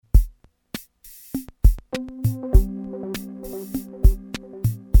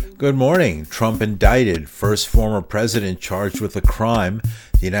Good morning. Trump indicted, first former president charged with a crime.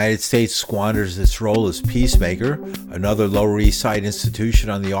 The United States squanders its role as peacemaker, another Lower East Side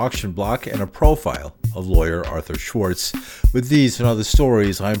institution on the auction block, and a profile of lawyer Arthur Schwartz. With these and other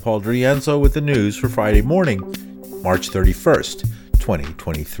stories, I'm Paul Drienzo with the news for Friday morning, March 31st,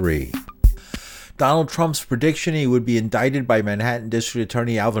 2023. Donald Trump's prediction he would be indicted by Manhattan District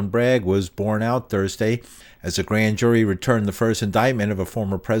Attorney Alvin Bragg was borne out Thursday as a grand jury returned the first indictment of a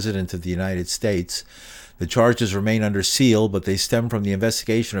former president of the United States. The charges remain under seal, but they stem from the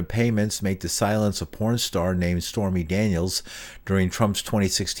investigation of payments made to silence a porn star named Stormy Daniels during Trump's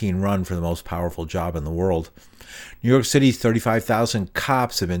 2016 run for the most powerful job in the world. New York City's 35,000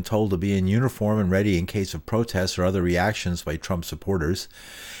 cops have been told to be in uniform and ready in case of protests or other reactions by Trump supporters.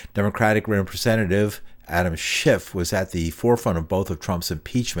 Democratic Representative Adam Schiff was at the forefront of both of Trump's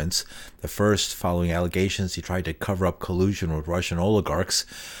impeachments, the first following allegations he tried to cover up collusion with Russian oligarchs.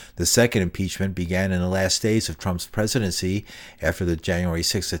 The second impeachment began in the last days of Trump's presidency after the January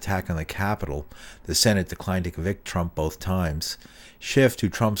 6th attack on the Capitol. The Senate declined to convict Trump both times. Schiff, who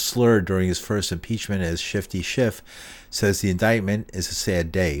Trump slurred during his first impeachment as Shifty Schiff, says the indictment is a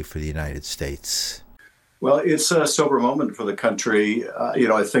sad day for the United States. Well, it's a sober moment for the country.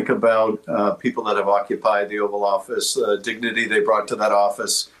 I think about people that have occupied the Oval Office, dignity they brought to that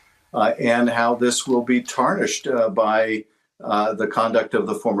office, and how this will be tarnished by the conduct of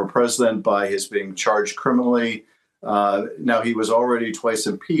the former president, by his being charged criminally. Now, he was already twice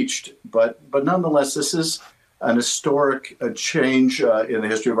impeached, but nonetheless, this is an historic change in the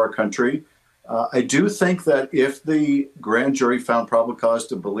history of our country. I do think that if the grand jury found probable cause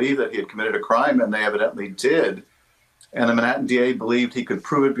to believe that he had committed a crime, and they evidently did, and the Manhattan DA believed he could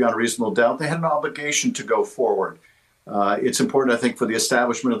prove it beyond reasonable doubt, they had an obligation to go forward. It's important, I think, for the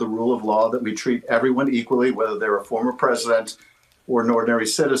establishment of the rule of law that we treat everyone equally, whether they're a former president or an ordinary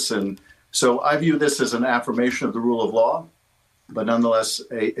citizen. So I view this as an affirmation of the rule of law, but nonetheless,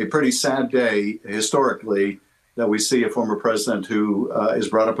 a pretty sad day historically that we see a former president who is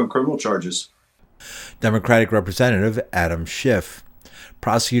brought up on criminal charges. Democratic Representative Adam Schiff.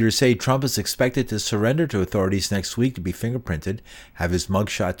 Prosecutors say Trump is expected to surrender to authorities next week to be fingerprinted, have his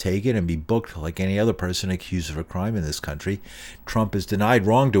mugshot taken, and be booked like any other person accused of a crime in this country. Trump has denied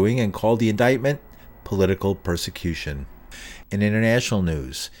wrongdoing and called the indictment political persecution. In international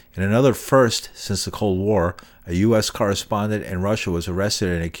news, in another first since the Cold War, a U.S. correspondent in Russia was arrested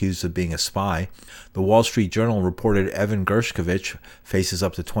and accused of being a spy. The Wall Street Journal reported Evan Gershkovich faces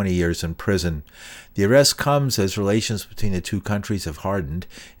up to 20 years in prison. The arrest comes as relations between the two countries have hardened.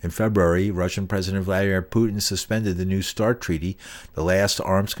 In February, Russian President Vladimir Putin suspended the New START Treaty, the last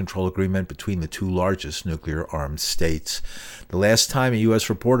arms control agreement between the two largest nuclear-armed states. The last time a U.S.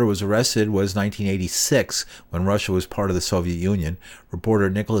 reporter was arrested was 1986, when Russia was part of the Soviet Union. Reporter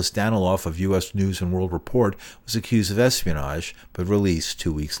Nicholas Daniloff of U.S. News and World Report was accused of espionage, but released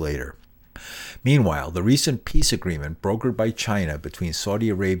 2 weeks later. Meanwhile, the recent peace agreement brokered by China between Saudi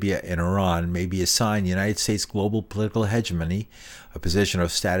Arabia and Iran may be a sign the United States' global political hegemony, a position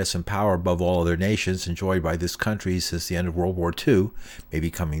of status and power above all other nations enjoyed by this country since the end of World War II, may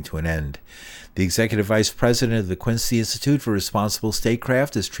be coming to an end. The executive vice president of the Quincy Institute for Responsible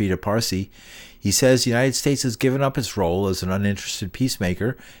Statecraft is Trita Parsi. He says the United States has given up its role as an uninterested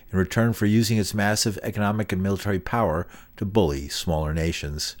peacemaker in return for using its massive economic and military power to bully smaller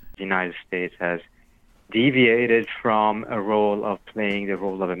nations. The United States has deviated from a role of playing the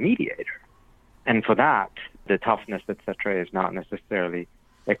role of a mediator. And for that, the toughness, etc., is not necessarily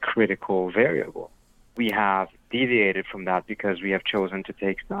a critical variable. We have deviated from that because we have chosen to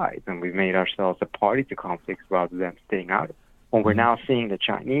take sides, and we've made ourselves a party to conflicts rather than staying out of it. When we're now seeing the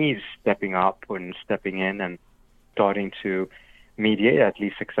Chinese stepping up and stepping in and starting to mediate, at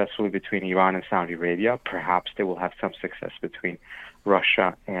least successfully, between Iran and Saudi Arabia, perhaps they will have some success between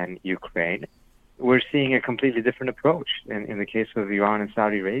Russia and Ukraine. We're seeing a completely different approach. In the case of Iran and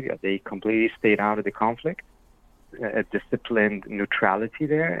Saudi Arabia, they completely stayed out of the conflict, a disciplined neutrality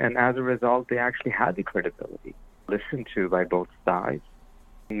there, and as a result, they actually had the credibility listened to by both sides,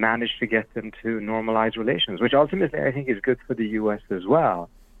 and managed to get them to normalize relations, which ultimately I think is good for the U.S. as well.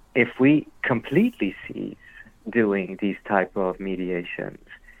 If we completely cease doing these type of mediations,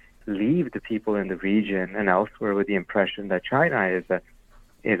 leave the people in the region and elsewhere with the impression that China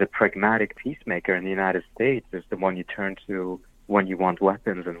is a pragmatic peacemaker and the United States is the one you turn to when you want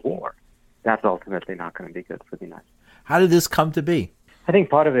weapons and war, that's ultimately not going to be good for the United States. How did this come to be? I think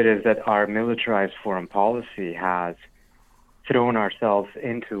part of it is that our militarized foreign policy has thrown ourselves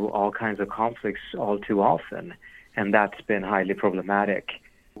into all kinds of conflicts all too often, and that's been highly problematic.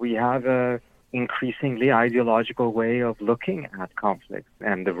 We have a increasingly ideological way of looking at conflicts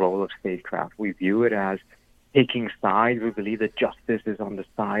and the role of statecraft. We view it as taking sides. We believe that justice is on the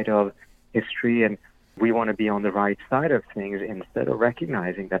side of history, and we want to be on the right side of things instead of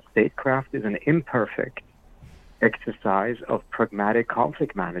recognizing that statecraft is an imperfect exercise of pragmatic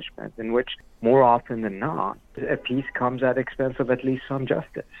conflict management, in which more often than not, a peace comes at expense of at least some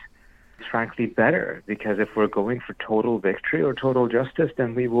justice. It's frankly better, because if we're going for total victory or total justice,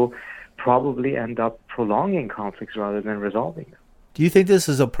 then we will probably end up prolonging conflicts rather than resolving them. Do you think this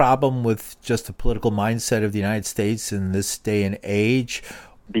is a problem with just the political mindset of the United States in this day and age?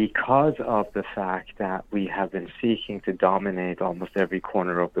 Because of the fact that we have been seeking to dominate almost every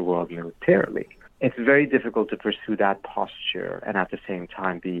corner of the world militarily, it's very difficult to pursue that posture and at the same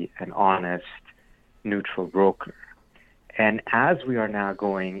time be an honest, neutral broker. And as we are now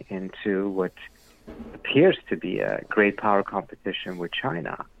going into what appears to be a great power competition with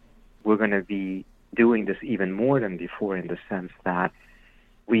China, we're going to be doing this even more than before, in the sense that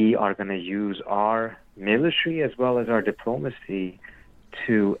we are going to use our military as well as our diplomacy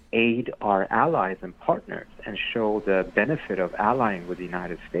to aid our allies and partners and show the benefit of allying with the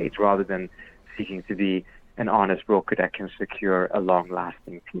United States, rather than seeking to be an honest broker that can secure a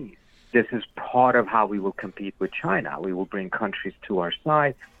long-lasting peace. This is part of how we will compete with China. We will bring countries to our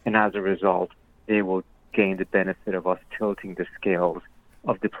side, and as a result, they will gain the benefit of us tilting the scales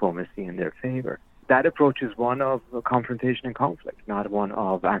of diplomacy in their favor. That approach is one of confrontation and conflict, not one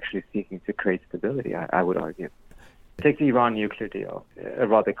of actually seeking to create stability, I would argue. Take the Iran nuclear deal, a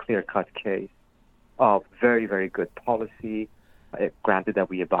rather clear-cut case of very, very good policy. Granted that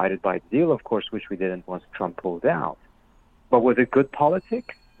we abided by the deal, of course, which we didn't once Trump pulled out. But was it good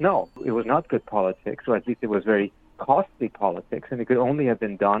politics? No, it was not good politics, or at least it was very costly politics, and it could only have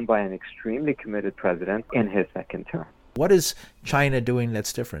been done by an extremely committed president in his second term. What is China doing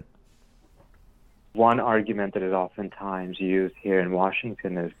that's different? One argument that is oftentimes used here in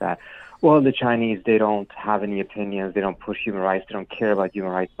Washington is that, well, the Chinese, they don't have any opinions, they don't push human rights, they don't care about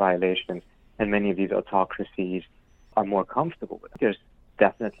human rights violations, and many of these autocracies are more comfortable with it. There's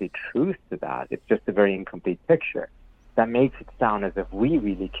definitely truth to that. It's just a very incomplete picture. That makes it sound as if we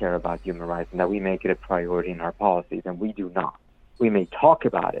really care about human rights and that we make it a priority in our policies, and we do not. We may talk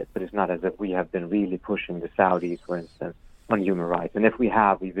about it, but it's not as if we have been really pushing the Saudis, for instance, on human rights. And if we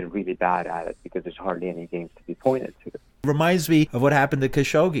have, we've been really bad at it because there's hardly any gains to be pointed to. Reminds me of what happened to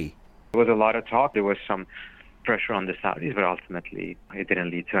Khashoggi. There was a lot of talk. There was some pressure on the Saudis, but ultimately it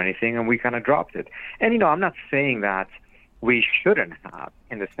didn't lead to anything, and we kind of dropped it. And, I'm not saying that we shouldn't have,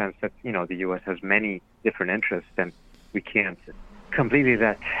 in the sense that, the U.S. has many different interests, and we can't completely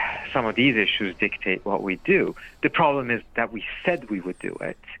let some of these issues dictate what we do. The problem is that we said we would do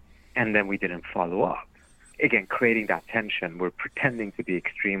it, and then we didn't follow up. Again, creating that tension, we're pretending to be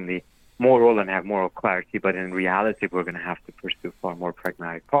extremely moral and have moral clarity, but in reality, we're going to have to pursue far more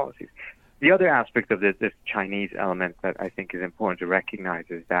pragmatic policies. The other aspect of this Chinese element that I think is important to recognize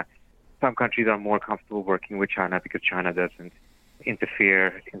is that some countries are more comfortable working with China because China doesn't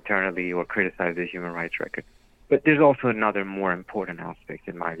interfere internally or criticize the human rights record. But there's also another more important aspect,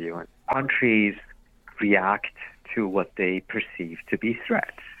 in my view. Countries react to what they perceive to be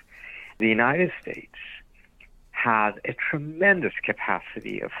threats. The United States has a tremendous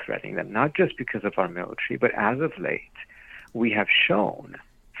capacity of threatening them, not just because of our military, but as of late, we have shown,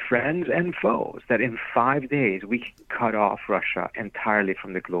 friends and foes, that in 5 days we can cut off Russia entirely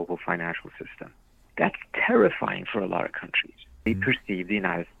from the global financial system. That's terrifying for a lot of countries. They perceive the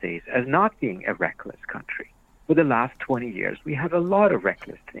United States as not being a reckless country. For the last 20 years, we have a lot of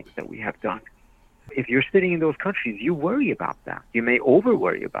reckless things that we have done. If you're sitting in those countries, you worry about that. You may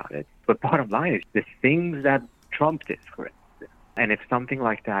over-worry about it, but bottom line is the things that Trump did, for instance. And if something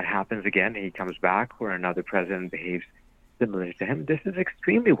like that happens again, he comes back, or another president behaves similar to him, this is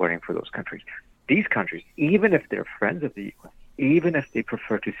extremely worrying for those countries. These countries, even if they're friends of the U.S., even if they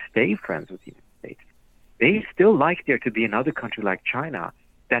prefer to stay friends with the United States, they still like there to be another country like China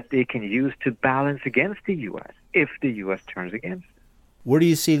that they can use to balance against the U.S. if the U.S. turns against them. Where do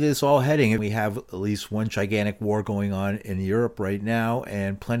you see this all heading? We have at least one gigantic war going on in Europe right now,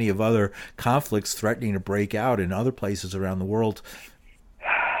 and plenty of other conflicts threatening to break out in other places around the world.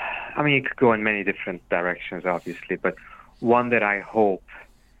 I mean, it could go in many different directions, obviously, but one that I hope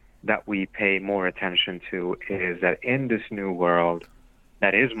that we pay more attention to is that in this new world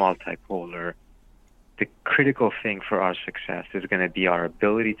that is multipolar, the critical thing for our success is going to be our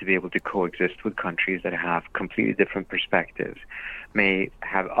ability to be able to coexist with countries that have completely different perspectives, may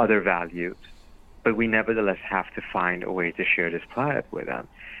have other values, but we nevertheless have to find a way to share this planet with them.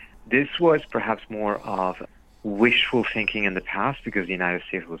 This was perhaps more of wishful thinking in the past because the United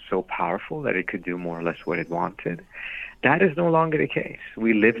States was so powerful that it could do more or less what it wanted. That is no longer the case.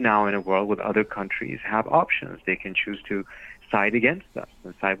 We live now in a world where other countries have options. They can choose to side against us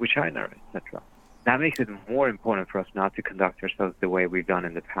and side with China, etc. That makes it more important for us not to conduct ourselves the way we've done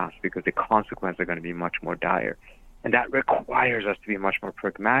in the past because the consequences are going to be much more dire. And that requires us to be much more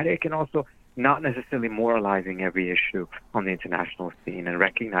pragmatic and also not necessarily moralizing every issue on the international scene and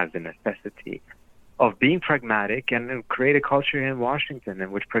recognize the necessity of being pragmatic and create a culture in Washington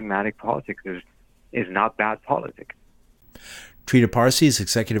in which pragmatic politics is not bad politics. Trita Parsi is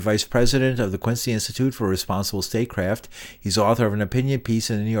Executive Vice President of the Quincy Institute for Responsible Statecraft. He's author of an opinion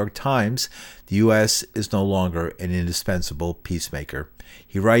piece in the New York Times, "The U.S. is no longer an indispensable peacemaker."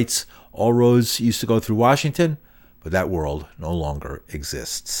 He writes, "All roads used to go through Washington, but that world no longer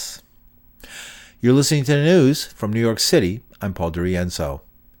exists." You're listening to the news from New York City. I'm Paul DiRienzo.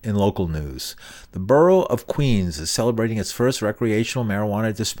 In local news, the borough of Queens is celebrating its first recreational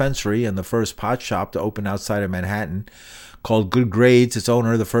marijuana dispensary and the first pot shop to open outside of Manhattan. Called Good Grades, its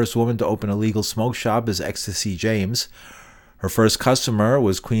owner, the first woman to open a legal smoke shop, is Ecstasy James. Her first customer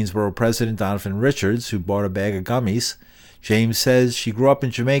was Queensborough President Donovan Richards, who bought a bag of gummies. James says she grew up in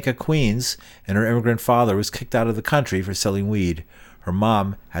Jamaica, Queens, and her immigrant father was kicked out of the country for selling weed. Her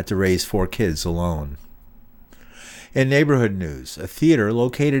mom had to raise 4 kids alone. In neighborhood news, a theater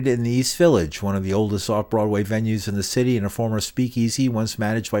located in the East Village, one of the oldest off-Broadway venues in the city and a former speakeasy once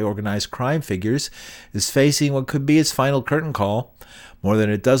managed by organized crime figures, is facing what could be its final curtain call. More than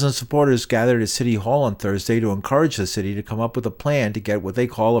a dozen supporters gathered at City Hall on Thursday to encourage the city to come up with a plan to get what they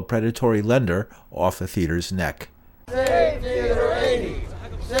call a predatory lender off the theater's neck. Save Theater 80!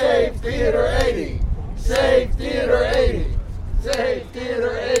 Save Theater 80! Save Theater 80! Save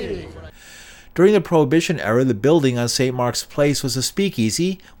Theater 80! During the Prohibition era, the building on St. Mark's Place was a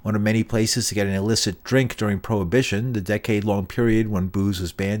speakeasy, one of many places to get an illicit drink during Prohibition, the decade-long period when booze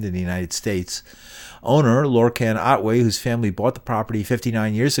was banned in the United States. Owner Lorcan Otway, whose family bought the property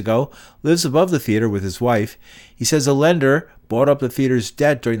 59 years ago, lives above the theater with his wife. He says a lender bought up the theater's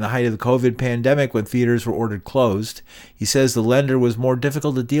debt during the height of the COVID pandemic when theaters were ordered closed. He says the lender was more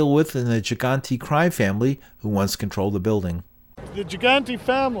difficult to deal with than the Gigante crime family who once controlled the building. The Gigante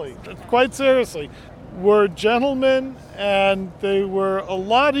family, quite seriously, were gentlemen, and they were a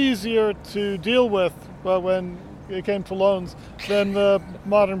lot easier to deal with when it came to loans than the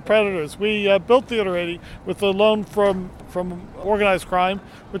modern predators. We built Theater 80 with a loan from organized crime,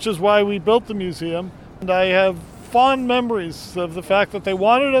 which is why we built the museum. And I have fond memories of the fact that they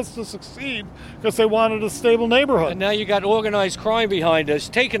wanted us to succeed because they wanted a stable neighborhood. And now you got organized crime behind us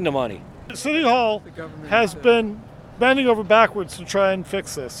taking the money. City Hall has been bending over backwards to try and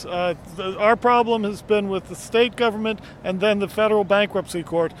fix this. Our problem has been with the state government and then the federal bankruptcy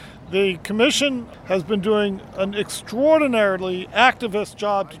court. The commission has been doing an extraordinarily activist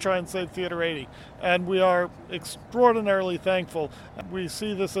job to try and save Theater 80, and we are extraordinarily thankful. We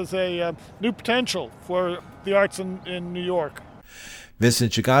see this as a new potential for the arts in New York.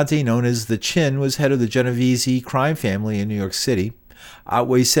 Vincent Gigante, known as the Chin, was head of the Genovese crime family in New York City.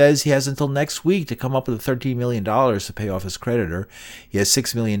 Otway says he has until next week to come up with $13 million to pay off his creditor. He has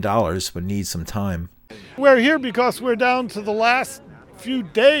 $6 million, but needs some time. We're here because we're down to the last few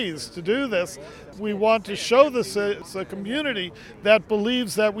days to do this. We want to show this as a community that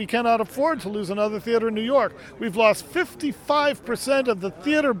believes that we cannot afford to lose another theater in New York. We've lost 55% of the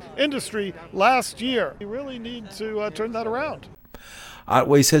theater industry last year. We really need to turn that around.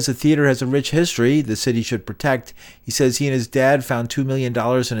 Otway says the theater has a rich history the city should protect. He says he and his dad found $2 million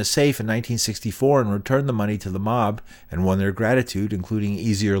in a safe in 1964 and returned the money to the mob and won their gratitude, including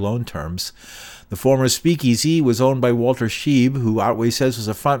easier loan terms. The former speakeasy was owned by Walter Scheib, who Otway says was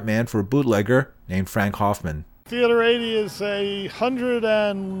a frontman for a bootlegger named Frank Hoffman. Theater 80 is a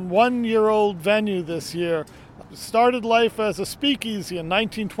 101-year-old venue this year. It started life as a speakeasy in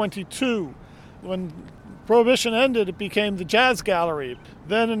 1922. When Prohibition ended, it became the Jazz Gallery.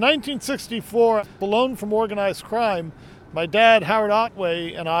 Then in 1964, a loan from organized crime, my dad, Howard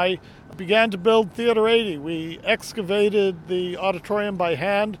Otway, and I began to build Theater 80. We excavated the auditorium by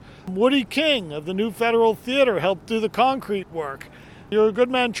hand. Woody King of the New Federal Theater helped do the concrete work. Your good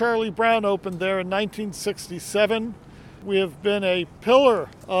man Charlie Brown opened there in 1967. We have been a pillar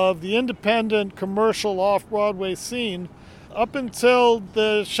of the independent commercial off-Broadway scene up until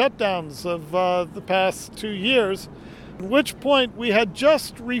the shutdowns of the past 2 years, at which point we had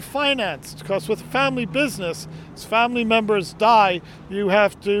just refinanced, because with a family business, as family members die, you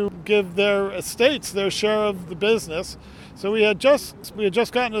have to give their estates their share of the business. So we had just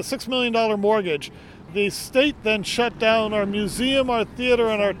gotten a $6 million mortgage. The state then shut down our museum, our theater,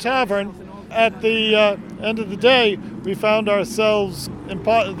 and our tavern, At the end of the day, we found ourselves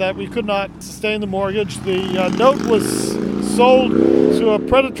that we could not sustain the mortgage. The note was sold to a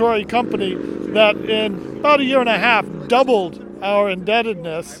predatory company that in about a year and a half doubled our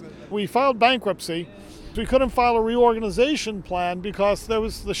indebtedness. We filed bankruptcy. We couldn't file a reorganization plan because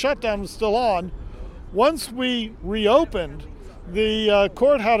the shutdown was still on. Once we reopened, the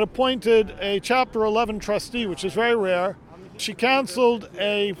court had appointed a Chapter 11 trustee, which is very rare. She canceled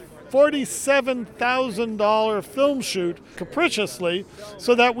a $47,000 film shoot capriciously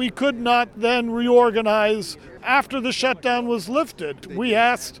so that we could not then reorganize after the shutdown was lifted. We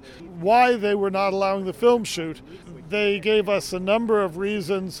asked why they were not allowing the film shoot. They gave us a number of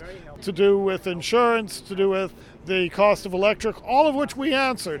reasons to do with insurance, to do with the cost of electric, all of which we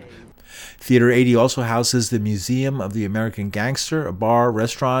answered. Theater 80 also houses the Museum of the American Gangster, a bar,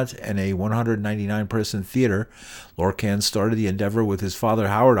 restaurant, and a 199-person theater. Lorcan started the endeavor with his father,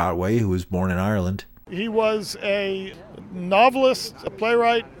 Howard Otway, who was born in Ireland. He was a novelist, a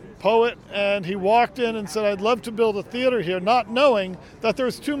playwright, poet, and he walked in and said, "I'd love to build a theater here," not knowing that there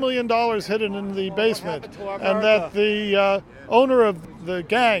was $2 million hidden in the basement and that the owner of the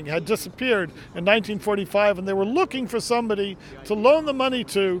gang had disappeared in 1945, and they were looking for somebody to loan the money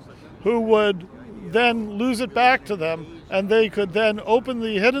to who would then lose it back to them, and they could then open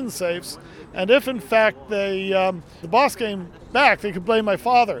the hidden safes. And if, in fact, the boss came back, they could blame my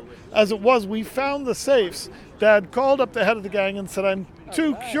father. As it was, we found the safes. Dad called up the head of the gang and said, "I'm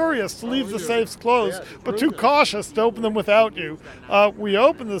too curious to leave the safes closed, but too cautious to open them without you." We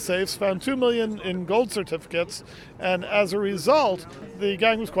opened the safes, found $2 million in gold certificates, and as a result, the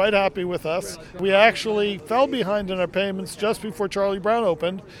gang was quite happy with us. We actually fell behind in our payments just before Charlie Brown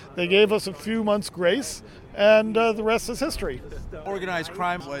opened. They gave us a few months' grace, and the rest is history. Organized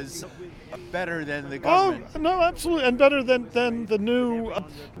crime was better than the government. Oh, no, absolutely, and better than the new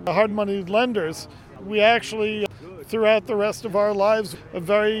hard-money lenders. We actually, throughout the rest of our lives, a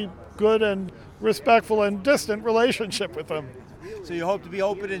very good and respectful and distant relationship with them. So you hope to be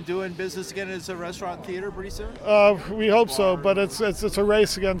open and doing business again as a restaurant and theater pretty soon? We hope so, but it's a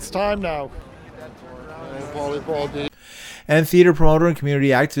race against time now. And theater promoter and community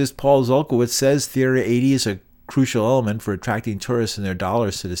activist Paul Zolkowitz says Theater 80 is a crucial element for attracting tourists and their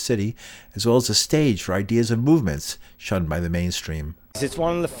dollars to the city, as well as a stage for ideas and movements shunned by the mainstream. It's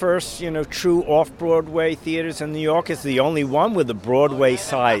one of the first, true off-Broadway theaters in New York. It's the only one with a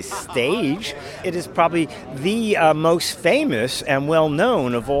Broadway-sized stage. It is probably the most famous and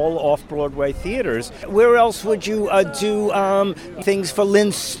well-known of all off-Broadway theaters. Where else would you do things for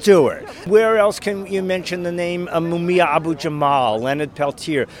Lynn Stewart? Where else can you mention the name Mumia Abu-Jamal, Leonard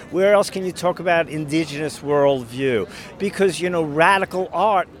Peltier? Where else can you talk about indigenous worldview? Because, radical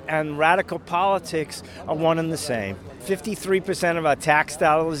art and radical politics are one and the same. 53% of our tax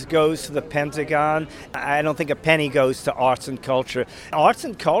dollars goes to the Pentagon. I don't think a penny goes to arts and culture. Arts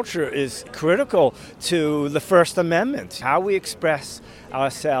and culture is critical to the First Amendment, how we express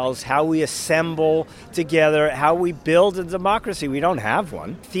ourselves, how we assemble together, how we build a democracy. We don't have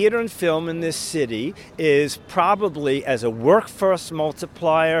one. Theater and film in this city is probably, as a workforce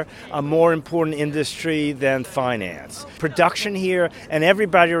multiplier, a more important industry than finance. Production here, and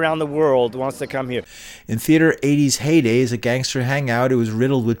everybody around the world wants to come here. In Theater 80's heyday as a gangster hangout, it was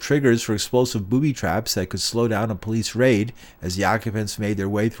riddled with triggers for explosive booby traps that could slow down a police raid as the occupants made their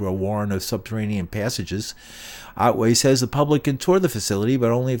way through a warren of subterranean passages. Otway says the public can tour the facility,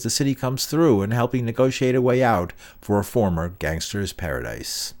 but only if the city comes through in helping negotiate a way out for a former gangster's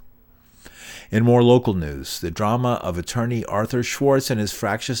paradise. In more local news, the drama of attorney Arthur Schwartz and his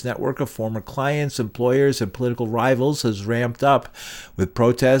fractious network of former clients, employers, and political rivals has ramped up, with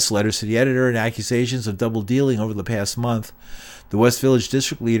protests, letters to the editor, and accusations of double dealing over the past month. The West Village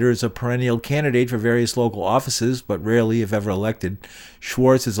district leader is a perennial candidate for various local offices, but rarely, if ever, elected.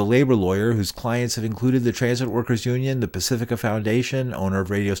 Schwartz is a labor lawyer whose clients have included the Transit Workers Union, the Pacifica Foundation, owner of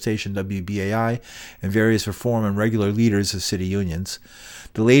radio station WBAI, and various reform and regular leaders of city unions.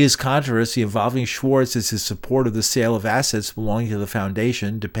 The latest controversy involving Schwartz is his support of the sale of assets belonging to the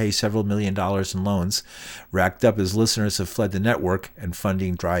foundation to pay several $1 million in loans, racked up as listeners have fled the network and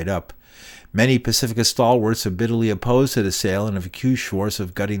funding dried up. Many Pacifica stalwarts are bitterly opposed to the sale and have accused Schwartz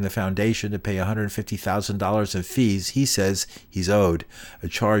of gutting the foundation to pay $150,000 in fees he says he's owed, a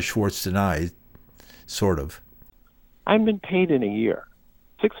charge Schwartz denied, sort of. I've been paid in a year,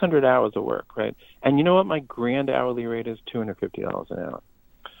 600 hours of work, right? And you know what my grand hourly rate is? $250 an hour.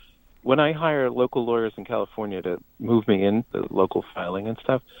 When I hire local lawyers in California to move me in, the local filing and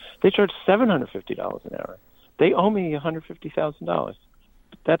stuff, they charge $750 an hour. They owe me $150,000.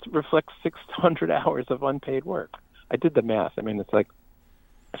 That reflects 600 hours of unpaid work. I did the math. I mean, it's like,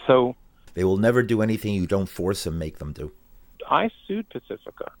 so They will never do anything you don't force them, make them do. I sued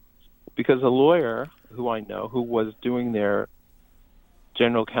Pacifica because a lawyer who I know, who was doing their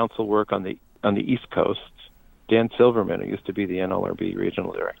general counsel work on the East Coast, Dan Silverman, who used to be the NLRB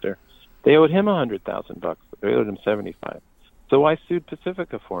regional director, they owed him $100,000. They owed him $75,000. So I sued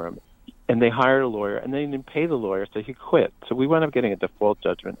Pacifica for him, and they hired a lawyer, and they didn't pay the lawyer, so he quit. So we wound up getting a default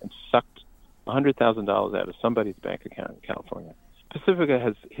judgment and sucked $100,000 out of somebody's bank account in California. Pacifica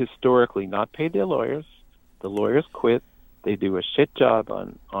has historically not paid their lawyers. The lawyers quit. They do a shit job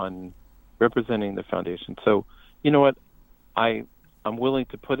on representing the foundation. So, you know what? I'm willing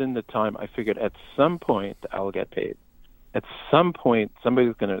to put in the time. I figured at some point I'll get paid. At some point,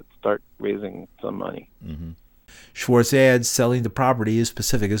 somebody's going to start raising some money. Mm-hmm. Schwartz adds selling the property is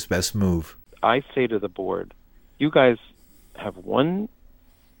Pacifica's best move. I say to the board, you guys have one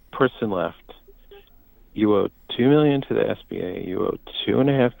person left. You owe $2 million to the SBA. You owe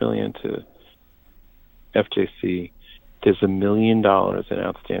 $2.5 million to FJC. There's $1 million in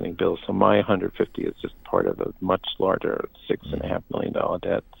outstanding bills. So my $150 is just part of a much larger $6.5 million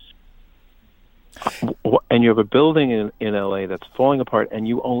debt. And you have a building in LA that's falling apart, and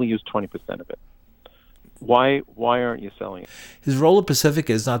you only use 20% of it. Why aren't you selling it? His role at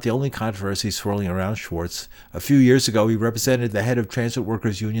Pacifica is not the only controversy swirling around Schwartz. A few years ago, he represented the head of Transit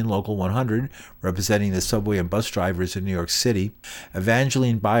Workers Union Local 100, representing the subway and bus drivers in New York City.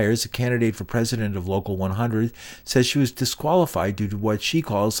 Evangeline Byers, a candidate for president of Local 100, says she was disqualified due to what she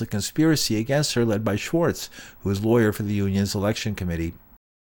calls a conspiracy against her led by Schwartz, who is lawyer for the union's election committee.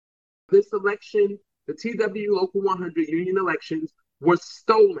 This election, the TW Local 100 union elections, were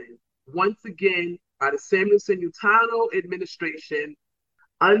stolen once again by the Samuelson-Utano administration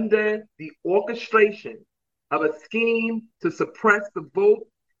under the orchestration of a scheme to suppress the vote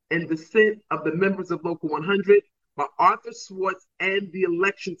and dissent of the members of Local 100 by Arthur Schwartz and the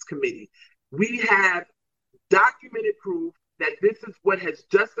Elections Committee. We have documented proof that this is what has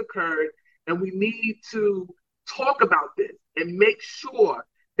just occurred, and we need to talk about this and make sure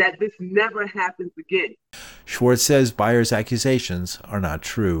that this never happens again. Schwartz says Byers' accusations are not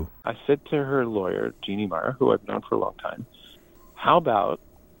true. I said to her lawyer, Jeannie Meyer, who I've known for a long time, how about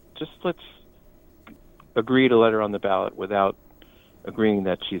just let's agree to let her on the ballot without agreeing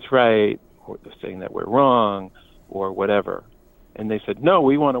that she's right or saying that we're wrong or whatever. And they said, no,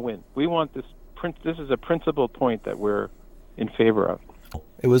 we want to win. We want this. This is a principal point that we're in favor of.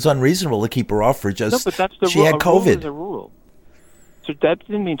 It was unreasonable to keep her off for just, no, but that's the she rule. had COVID. A rule is a rule. So that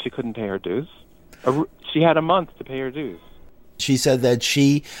didn't mean she couldn't pay her dues. She had a month to pay her dues. She said that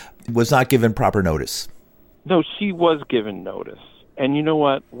she was not given proper notice. No, she was given notice. And you know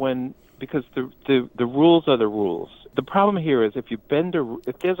what? Because the rules are the rules. The problem here is if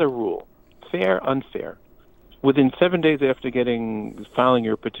there's a rule, fair, unfair, within 7 days after filing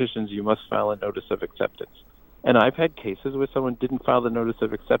your petitions, you must file a notice of acceptance. And I've had cases where someone didn't file the notice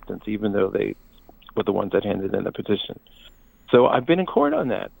of acceptance, even though they were the ones that handed in the petition. So I've been in court on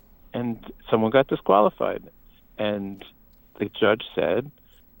that, and someone got disqualified. And the judge said,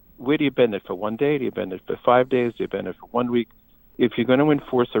 where do you bend it, for 1 day? Do you bend it for 5 days? Do you bend it for 1 week? If you're going to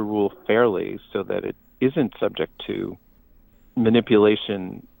enforce a rule fairly so that it isn't subject to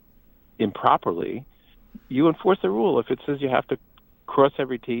manipulation improperly, you enforce a rule. If it says you have to cross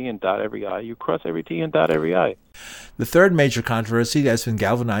every T and dot every I, you cross every T and dot every I. The third major controversy that's been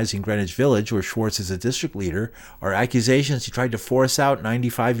galvanizing Greenwich Village, where Schwartz is a district leader, are accusations he tried to force out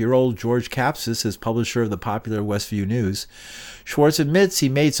 95-year-old George Kapsis as publisher of the popular Westview News. Schwartz admits he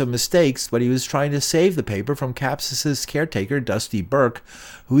made some mistakes, but he was trying to save the paper from Kapsis's caretaker, Dusty Burke,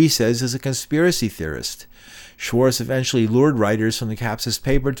 who he says is a conspiracy theorist. Schwartz eventually lured writers from the Kapsis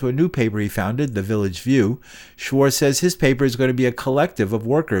paper to a new paper he founded, the Village View. Schwartz says his paper is going to be a collective of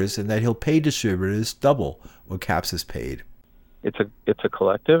workers and that he'll pay distributors double what Kapsis paid. It's a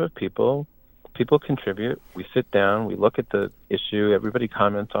collective of people. People contribute. We sit down. We look at the issue. Everybody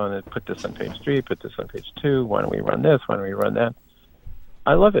comments on it. Put this on page 3. Put this on page 2. Why don't we run this? Why don't we run that?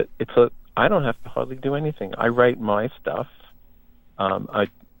 I love it. I don't have to hardly do anything. I write my stuff. I'm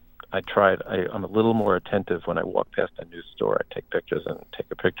a little more attentive when I walk past a new store. I take pictures and take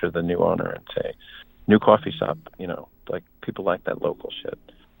a picture of the new owner and say, new coffee shop, like people like that local shit.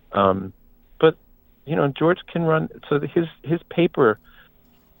 But, George can run, so his paper,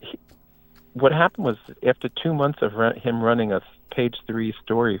 what happened was after 2 months of him running a page 3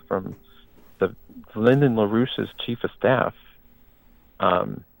 story from the Lyndon LaRouche's chief of staff,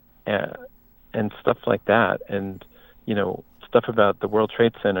 and stuff like that, and, stuff about the World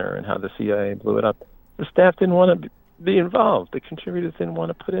Trade Center and how the CIA blew it up. The staff didn't want to be involved. The contributors didn't want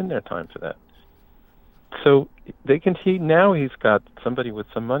to put in their time for that. So he's got somebody with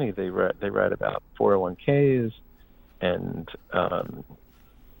some money. They write about 401ks and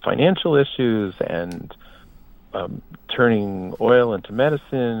financial issues and turning oil into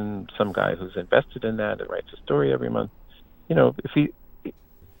medicine. Some guy who's invested in that and writes a story every month.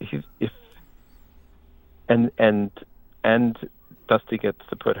 And Dusty gets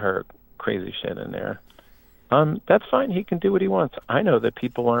to put her crazy shit in there. That's fine. He can do what he wants. I know that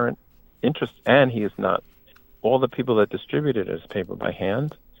people aren't interested, and he is not. All the people that distributed his paper by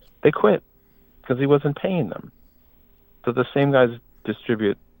hand, they quit because he wasn't paying them. So the same guys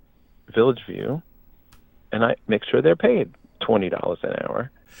distribute Village View, and I make sure they're paid $20 an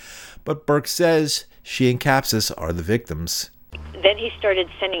hour. But Burke says she and Kapsis are the victims. Then he started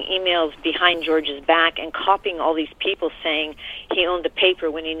sending emails behind George's back and copying all these people saying he owned the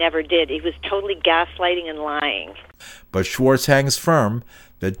paper when he never did. He was totally gaslighting and lying. But Schwartz hangs firm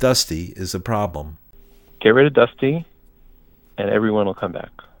that Dusty is a problem. Get rid of Dusty, and everyone will come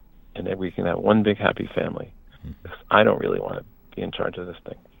back. And then we can have one big happy family. I don't really want to be in charge of this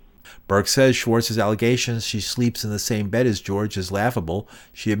thing. Burke says Schwartz's allegations she sleeps in the same bed as George is laughable.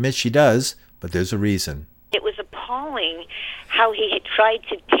 She admits she does, but there's a reason. It was appalling how he had tried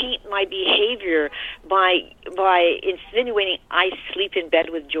to taint my behavior by insinuating I sleep in bed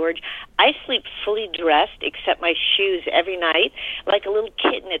with George. I sleep fully dressed except my shoes every night, like a little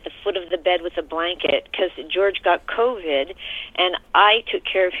kitten at the foot of the bed with a blanket, because George got COVID, and I took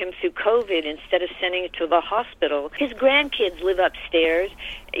care of him through COVID instead of sending him to the hospital. His grandkids live upstairs.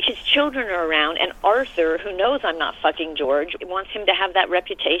 His children are around, and Arthur, who knows I'm not fucking George, wants him to have that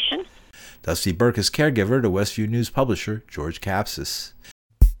reputation. Dusty Burke is caregiver to Westview News publisher George Kapsis.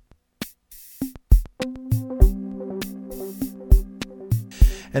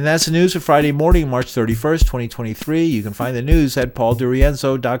 And that's the news for Friday morning, March 31st, 2023. You can find the news at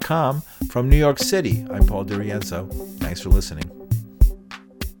pauldurienzo.com. From New York City, I'm Paul Durienzo. Thanks for listening.